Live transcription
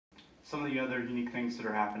some of the other unique things that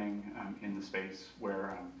are happening in the space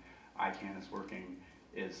where ICANN is working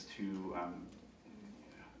is to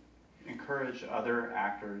encourage other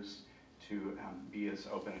actors to be as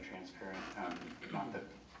open and transparent. Not that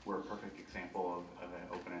we're a perfect example of an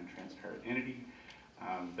open and transparent entity,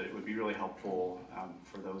 but it would be really helpful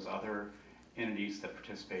for those other entities that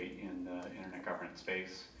participate in the internet governance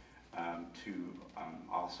space to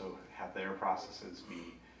also have their processes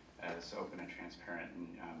be as open and transparent,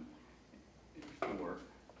 and for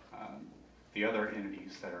the other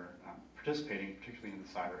entities that are participating, particularly in the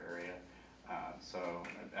cyber area. So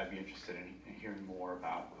I'd be interested in hearing more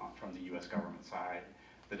about, from the U.S. government side,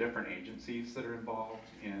 the different agencies that are involved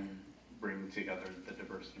in bringing together the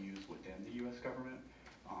diverse views within the U.S. government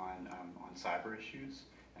on cyber issues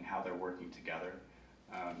and how they're working together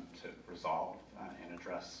to resolve and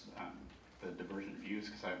address the divergent views,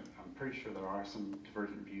 because I'm pretty sure there are some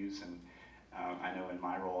divergent views, and I know in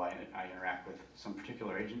my role I interact with some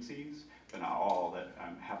particular agencies, but not all, that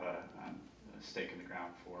have a stake in the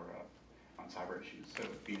ground for on cyber issues. So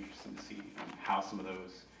it'd be interesting to see how some of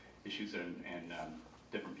those issues and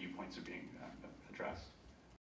different viewpoints are being addressed.